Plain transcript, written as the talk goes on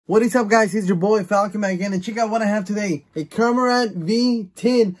What is up, guys? It's your boy Falcon again, and check out what I have today. A Cramorant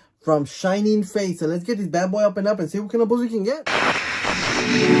V10 from Shining Fates. So let's get this bad boy up and see what kind of boost we can get.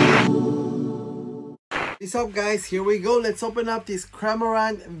 What's up, guys? Here we go. Let's open up this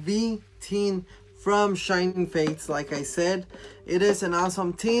Cramorant V10 from Shining Fates. Like I said, it is an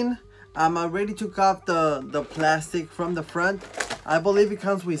awesome tin. I already took off the plastic from the front. I believe it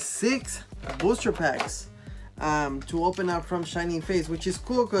comes with 6 booster packs to open up from Shining Fates, which is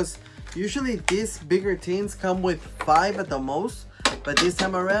cool because usually these bigger tins come with 5 at the most, but this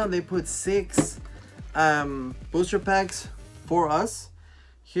time around they put 6 booster packs for us.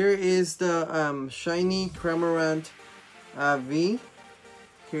 Here is the shiny Cramorant V.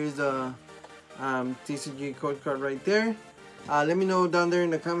 Here's the TCG code card right there. Let me know down there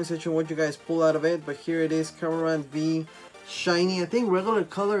in the comment section what you guys pull out of it. But here it is, Cramorant V shiny. I think regular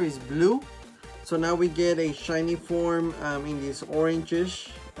color is blue, so now we get a shiny form in this orangish,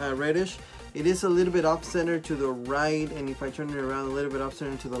 reddish. It is a little bit off center to the right, and if I turn it around, a little bit off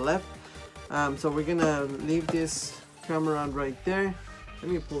center to the left. So we're gonna leave this Cramorant right there.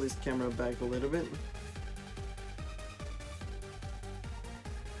 Let me pull this camera back a little bit.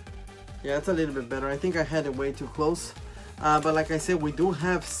 Yeah, it's a little bit better. I think I had it way too close. But like I said, we do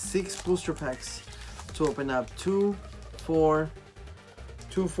have 6 booster packs to open up. 2, 4,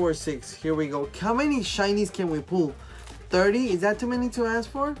 6. Here we go. How many shinies can we pull? 30? Is that too many to ask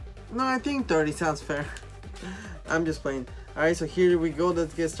for? No, I think 30 sounds fair. I'm just playing. Alright, so here we go.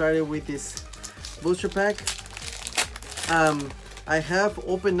 Let's get started with this booster pack. I have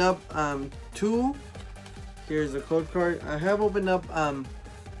opened up 2. Here's the code card. I have opened up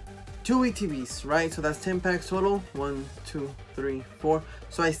 2 ETBs, right? So that's 10 packs total. 1, 2, 3, 4.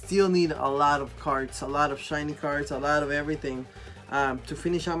 So I still need a lot of cards, a lot of shiny cards, a lot of everything to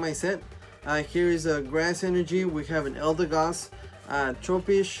finish out my set. Here is a Grass Energy. We have an Eldegoss,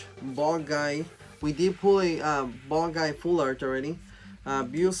 Tropish, Ball Guy. We did pull a Ball Guy full art already.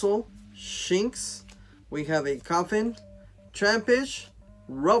 Bucel, Shinx. We have a Coffin, Trampish,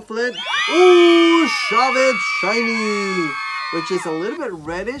 Rufflet. Ooh, Shovit shiny, which is a little bit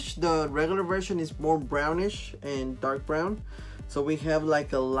reddish. The regular version is more brownish and dark brown. So we have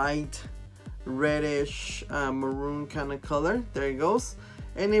like a light reddish maroon kind of color. There it goes.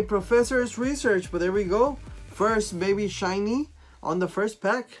 And a Professor's Research, but there we go. First baby shiny on the first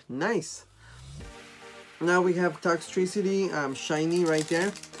pack. Nice. Now we have Toxtricity shiny right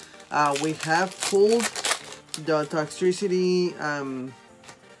there. We have pulled the Toxtricity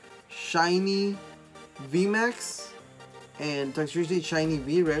shiny VMAX and Toxtricity shiny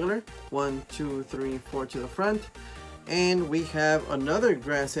V regular. 1, 2, 3, 4 to the front. And we have another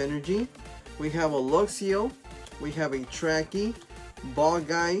Grass Energy. We have a Luxio. We have a Tracky, Ball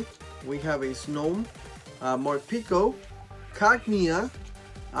Guy. We have a Snom, Morpico, Cognia,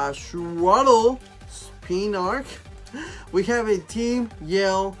 Shruddle, Spinark. We have a Team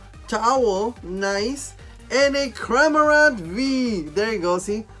Yell Towel, nice, and a Cramorant V. There you go.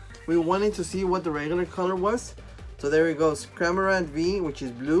 See, we wanted to see what the regular color was. So there it goes, Cramorant V, which is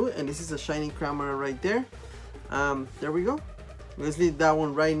blue, and this is a shiny Cramorant right there. There we go. Let's leave that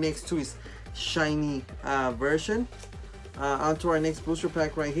one right next to his shiny version. Onto our next booster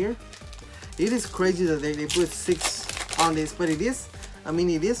pack right here. It is crazy that they put 6 on this, but it is, I mean,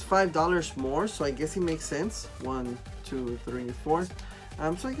 it is $5 more, so I guess it makes sense. 1, 2, 3, 4.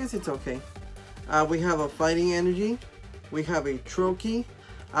 So I guess it's okay. We have a Fighting Energy. We have a Troki.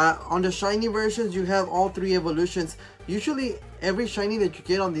 On the shiny versions, you have all 3 evolutions. Usually, every shiny that you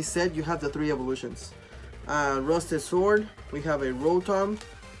get on this set, you have the 3 evolutions. Rusted Sword. We have a Rotom.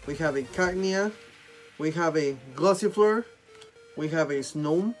 We have a Cognia. We have a Glossifleur. We have a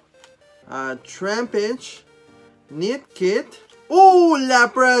Snom. Trampage. Nitkit. Oh,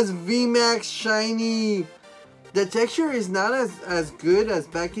 Lapras VMAX shiny. The texture is not as good as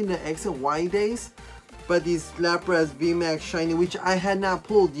back in the X and Y days, but this Lapras VMAX shiny, which I had not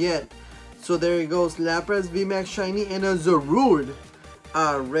pulled yet. So there it goes, Lapras VMAX shiny and a Zarude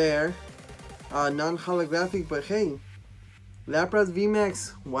rare, non-holographic, but hey, Lapras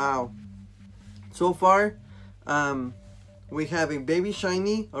VMAX, wow. So far, we have a baby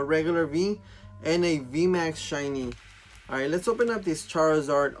shiny, a regular V, and a VMAX shiny. Alright, let's open up this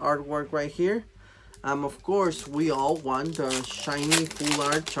Charizard artwork right here. Of course, we all want the shiny full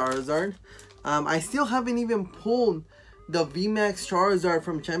art Charizard. I still haven't even pulled the VMAX Charizard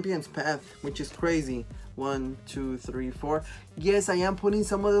from Champion's Path, which is crazy. 1, 2, 3, 4. Yes, I am putting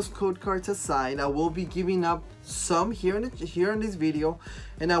some of those code cards aside. I will be giving up some here in this video,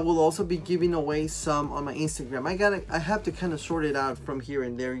 and I will also be giving away some on my Instagram. I have to kind of sort it out from here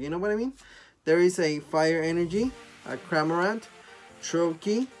and there. You know what I mean? There is a Fire Energy, a Cramorant,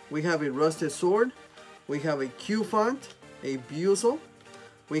 Trophy. We have a Rusted Sword. We have a Q-Font, a Buzzle.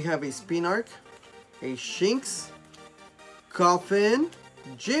 We have a Spinark, a Shinx, Coffin,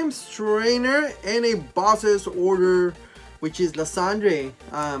 Gym's Trainer, and a Boss's Order, which is Lysandre,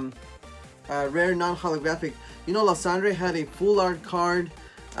 rare non-holographic. You know, Lysandre had a full art card.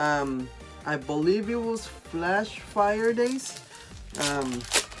 I believe it was Flash Fire Days.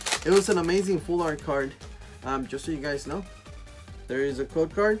 It was an amazing full art card. Just so you guys know, there is a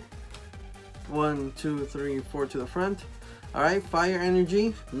code card. 1, 2, 3, 4 to the front. All right, fire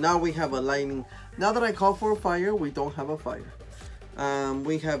energy. Now we have a lightning. Now that I call for a fire, we don't have a fire.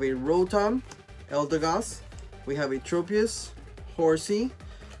 We have a Rotom, Eldegoss. We have a Tropius, Horsey.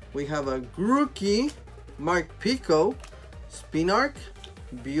 We have a Grookey, Mark Pico, Spinark,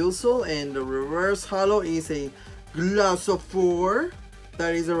 Buzzle, and the reverse holo is a Glossophore.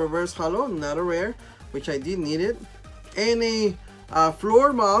 That is a reverse holo, not a rare, which I did need it. And a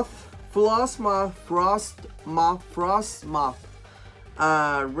Frostmoth,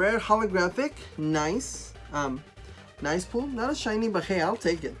 rare holographic. Nice. Nice pull. Not a shiny, but hey, I'll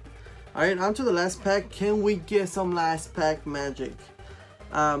take it. Alright, on to the last pack. Can we get some last pack magic?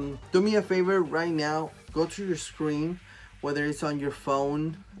 Do me a favor right now. Go to your screen, whether it's on your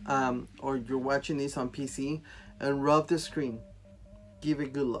phone or you're watching this on PC, and rub the screen. Give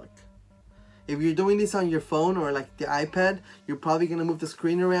it good luck. If you're doing this on your phone or like the iPad, you're probably gonna move the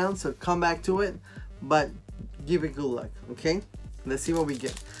screen around, so come back to it, but give it good luck, okay? Let's see what we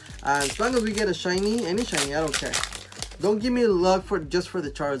get. As long as we get a shiny, any shiny, I don't care. Don't give me luck just for the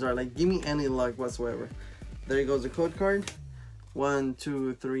Charizard, like give me any luck whatsoever. There goes the code card. 1,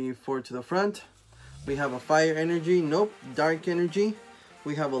 2, 3, 4 to the front. We have a fire energy, nope, dark energy.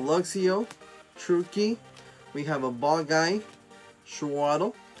 We have a Luxio, Truckee. We have a Ball Guy,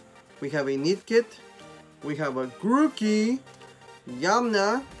 Schwaddle. We have a Nitkit. We have a Grookey,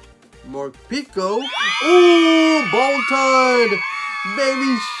 Yamna, Morpeko. Ooh, Boltard,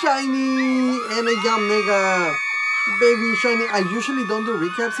 baby shiny, and a Yamnega, baby shiny. I usually don't do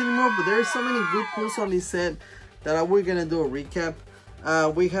recaps anymore, but there are so many good pulls on this set that we're gonna do a recap.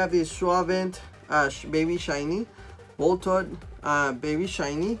 We have the Suavent, baby shiny, Boltard, baby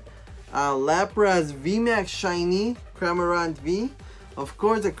shiny, Lapras VMAX shiny, Cramorant V. Of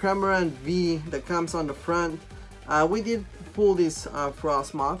course, the Cramorant V that comes on the front. We did pull this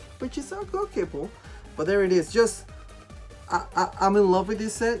Frostmoth, which is a okay pull, but there it is. Just I'm in love with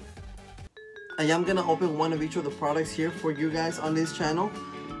this set. I am gonna open one of each of the products here for you guys on this channel,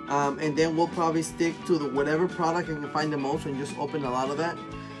 and then we'll probably stick to whatever product I can find the most and just open a lot of that.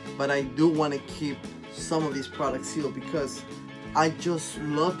 But I do want to keep some of these products sealed because I just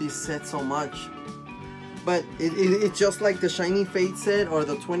love this set so much. But it's just like the Shiny Fate set or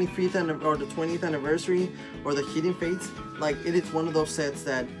the 25th or the 20th anniversary or the Hidden Fates. Like, it is one of those sets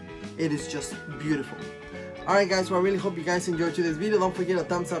that it is just beautiful. Alright guys, so I really hope you guys enjoyed today's video. Don't forget to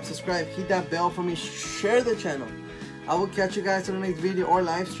thumbs up, subscribe, hit that bell for me, share the channel. I will catch you guys in the next video or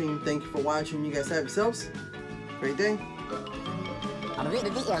live stream. Thank you for watching. You guys have yourselves a great day.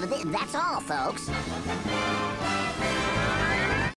 That's all, folks.